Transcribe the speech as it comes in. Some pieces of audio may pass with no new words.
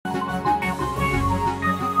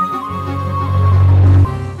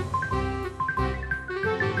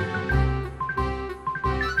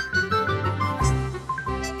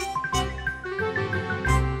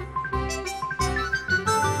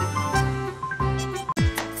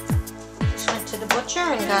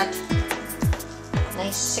and got a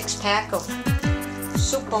nice 6-pack of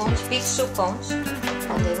soup bones, beef soup bones,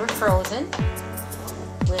 and they were frozen,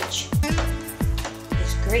 which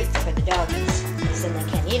is great for the doggies, because then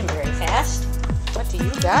they can't eat them very fast. What do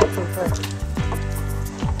you got, Cooper?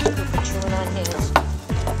 Cooper chewing on his,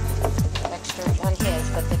 extra on his,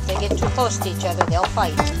 but if they get too close to each other, they'll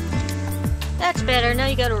fight. That's better. Now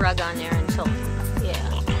you got a rug on there until, yeah.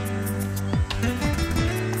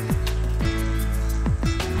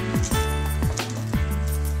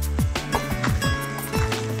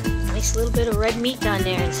 Nice little bit of red meat on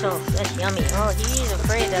there, and so that's yummy. Oh, he's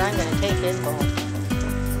afraid that I'm going to take his bone.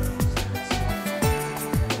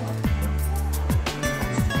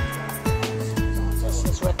 This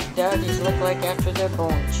is what the doggies look like after they're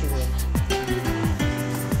bone chewing.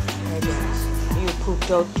 There it is. You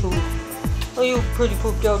pooped out too. Oh, you pretty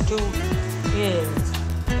pooped out too. Yeah.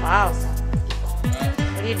 Wow.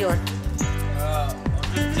 What are you doing? I'm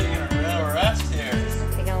just taking a little rest here.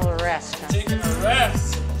 Taking a little rest, huh? Taking a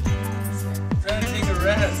rest. Trying to take a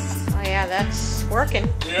rest. Oh yeah, that's working.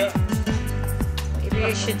 Yeah. Maybe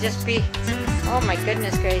you should just be... Oh my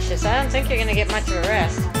goodness gracious. I don't think you're going to get much of a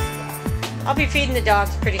rest. I'll be feeding the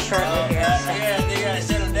dogs pretty shortly here. So. Yeah, they gotta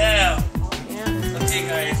settle down. Yeah. Okay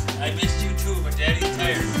guys, I missed you too, but Daddy's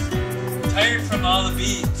tired. Tired from all the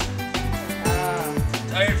beads.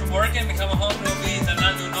 Tired from working to come home, no beads. I'm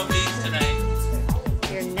not doing no beads tonight.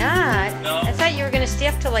 You're not? No. I thought you were going to stay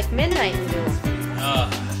up till like midnight and do them.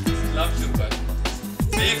 Love to, but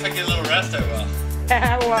maybe if I get a little rest, I will.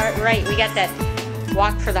 Right, we got that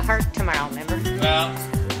walk for the heart tomorrow, remember? Well,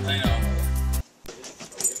 I know.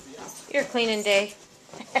 Your cleaning day,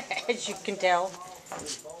 as you can tell.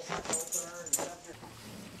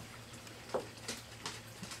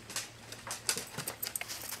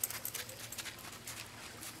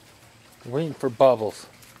 Waiting for bubbles.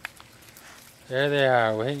 There they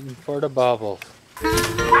are, waiting for the bubbles.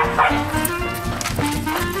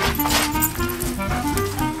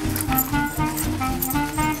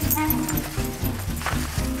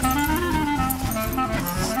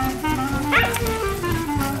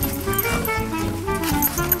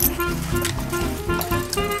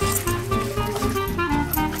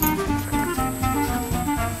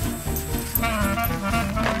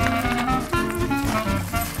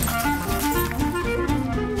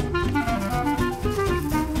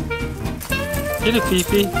 Get it,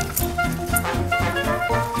 Fifi.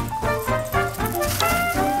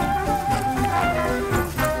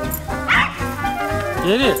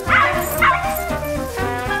 Get it.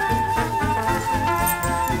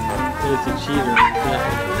 It's a cheater. Yeah.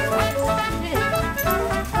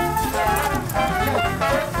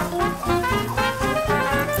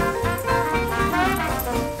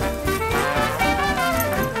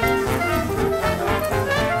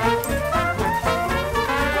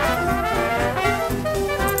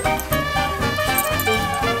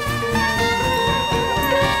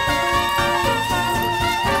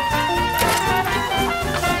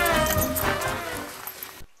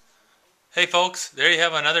 Hey folks, there you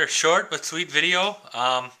have another short but sweet video.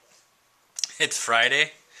 It's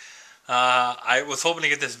Friday. I was hoping to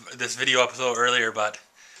get this video up a little earlier, but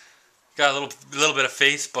got a little bit of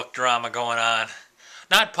Facebook drama going on.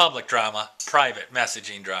 Not public drama, private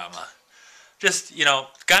messaging drama. Just, you know,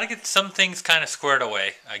 got to get some things kind of squared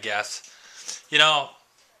away, I guess. You know,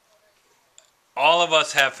 all of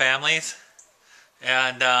us have families,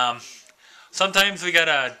 and sometimes we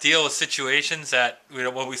gotta deal with situations that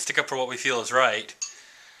we stick up for what we feel is right,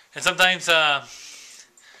 and sometimes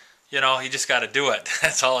you know, you just gotta do it.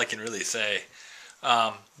 That's all I can really say.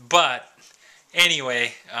 But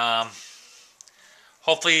anyway,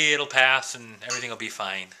 hopefully it'll pass and everything will be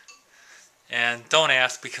fine. And don't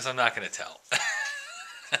ask, because I'm not gonna tell.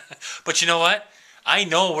 But you know what? I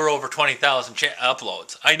know we're over 20,000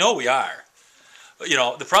 uploads. I know we are. You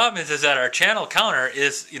know, the problem is that our channel counter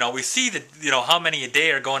is, you know, we see that, you know, how many a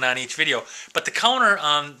day are going on each video, but the counter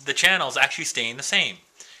on the channel is actually staying the same.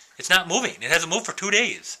 It's not moving. It hasn't moved for 2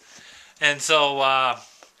 days. And so,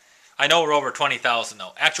 I know we're over 20,000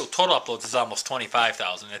 though. Actual total uploads is almost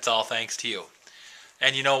 25,000. It's all thanks to you.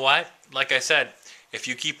 And you know what? Like I said, if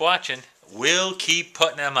you keep watching, we'll keep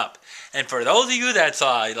putting them up. And for those of you that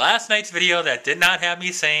saw last night's video that did not have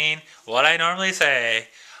me saying what I normally say,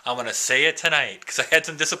 I'm going to say it tonight because I had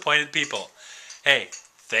some disappointed people. Hey,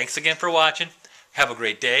 thanks again for watching. Have a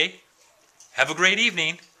great day. Have a great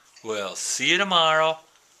evening. We'll see you tomorrow.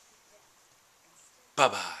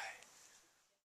 Bye-bye.